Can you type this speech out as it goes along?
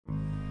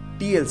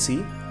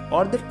TLC,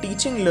 or the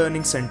Teaching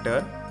Learning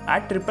Center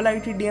at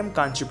IIITDM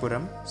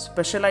Kancheepuram,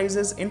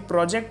 specializes in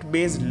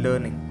project-based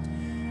learning,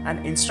 an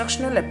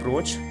instructional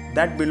approach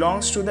that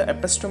belongs to the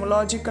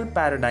epistemological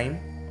paradigm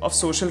of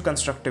social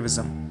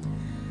constructivism.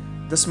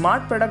 The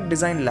Smart Product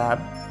Design Lab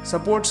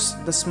supports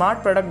the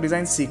Smart Product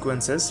Design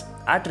sequences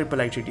at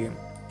IIITDM.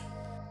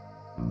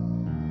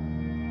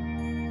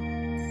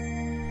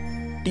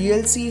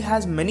 TLC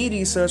has many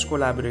research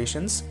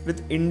collaborations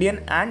with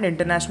Indian and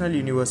international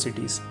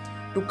universities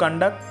to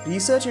conduct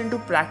research into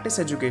practice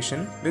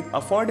education with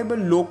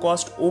affordable,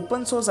 low-cost,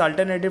 open-source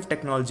alternative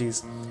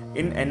technologies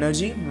in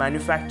energy,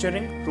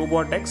 manufacturing,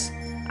 robotics,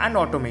 and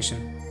automation.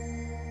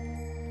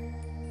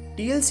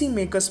 TLC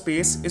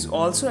Makerspace is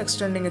also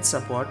extending its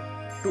support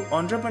to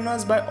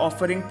entrepreneurs by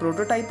offering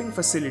prototyping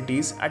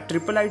facilities at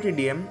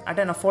IIITDM at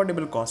an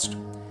affordable cost.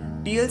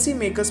 TLC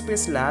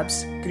Makerspace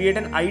Labs create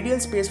an ideal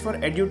space for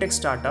edutech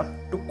startup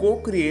to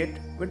co-create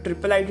with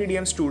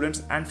IIITDM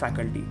students and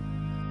faculty.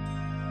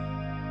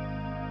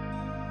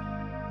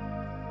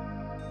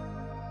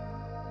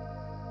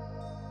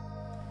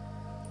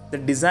 The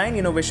Design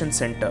Innovation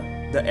Center,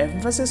 the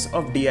emphasis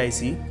of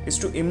DIC is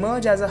to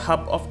emerge as a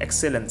hub of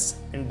excellence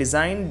in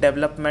design,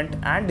 development,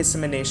 and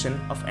dissemination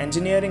of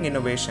engineering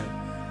innovation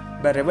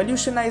by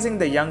revolutionizing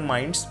the young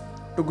minds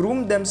to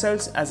groom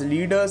themselves as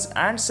leaders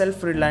and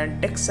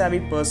self-reliant, tech-savvy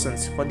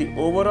persons for the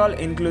overall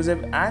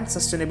inclusive and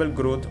sustainable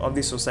growth of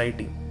the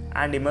society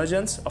and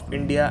emergence of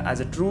India as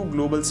a true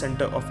global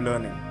center of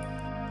learning.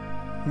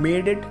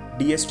 Made It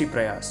DST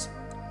Prayas.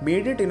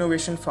 Made It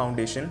Innovation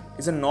Foundation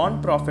is a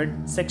non-profit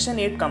Section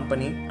 8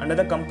 company under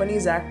the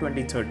Companies Act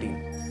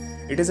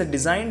 2013. It is a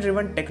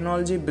design-driven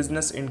technology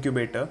business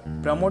incubator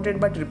promoted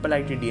by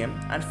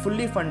IIITDM and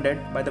fully funded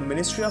by the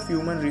Ministry of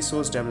Human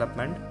Resource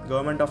Development,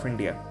 Government of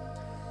India.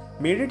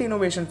 Made It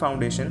Innovation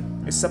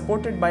Foundation is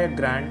supported by a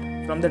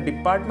grant from the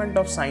Department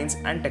of Science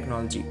and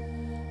Technology.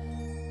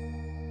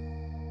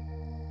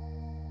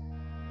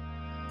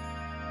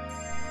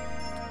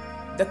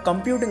 The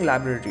Computing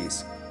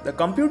Laboratories. The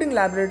computing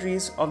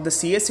laboratories of the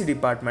CSC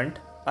department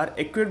are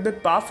equipped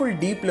with powerful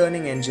deep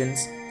learning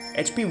engines,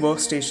 HP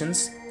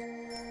workstations.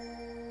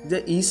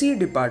 The ECE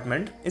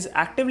department is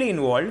actively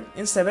involved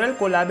in several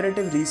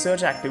collaborative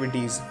research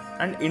activities,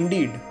 and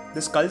indeed,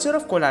 this culture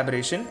of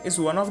collaboration is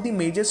one of the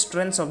major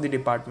strengths of the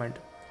department.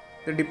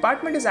 The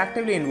department is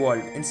actively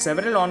involved in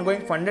several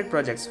ongoing funded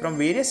projects from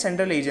various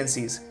central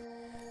agencies.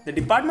 The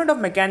Department of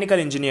Mechanical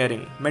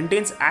Engineering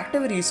maintains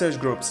active research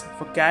groups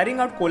for carrying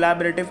out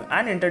collaborative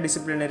and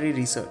interdisciplinary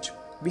research.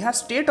 We have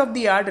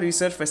state-of-the-art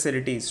research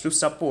facilities to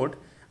support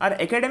our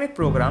academic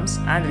programs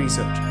and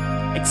research.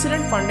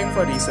 Excellent funding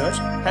for research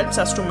helps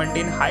us to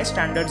maintain high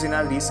standards in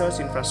our research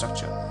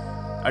infrastructure.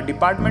 Our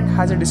department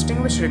has a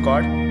distinguished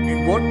record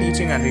in both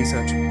teaching and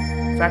research.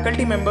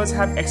 Faculty members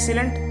have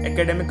excellent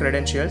academic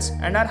credentials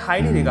and are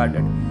highly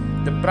regarded.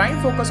 The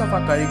prime focus of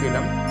our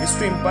curriculum is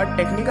to impart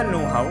technical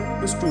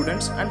know-how to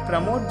students and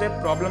promote their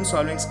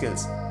problem-solving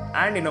skills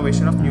and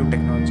innovation of new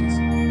technologies.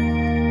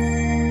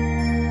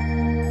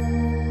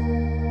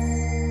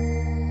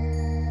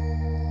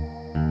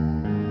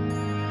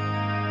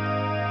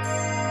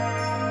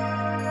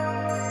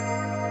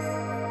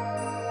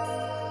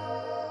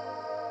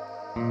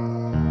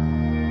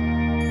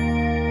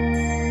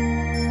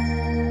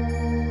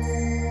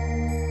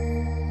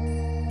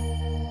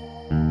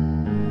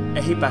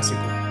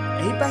 IIIPASICO.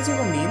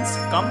 IIIPASICO means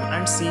come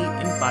and see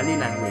in Pali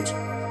language.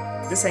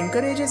 This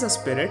encourages a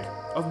spirit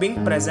of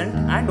being present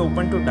and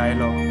open to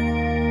dialogue.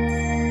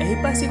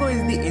 IIIPASICO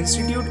is the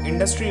Institute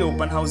Industry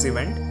Open House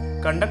event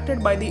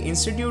conducted by the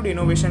Institute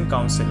Innovation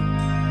Council.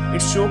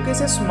 It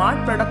showcases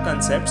smart product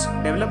concepts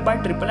developed by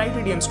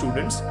IIITDM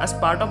students as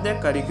part of their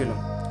curriculum.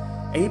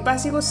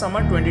 IIIPASICO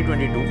Summer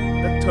 2022,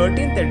 the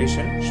 13th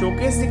edition,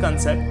 showcased the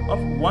concept of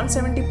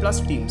 170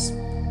 plus teams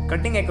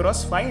cutting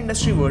across 5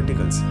 industry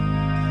verticals.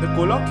 The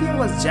colloquium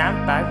was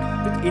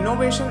jam-packed with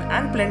innovation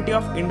and plenty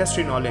of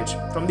industry knowledge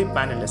from the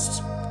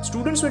panelists.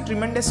 Students were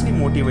tremendously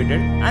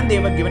motivated and they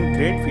were given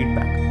great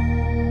feedback.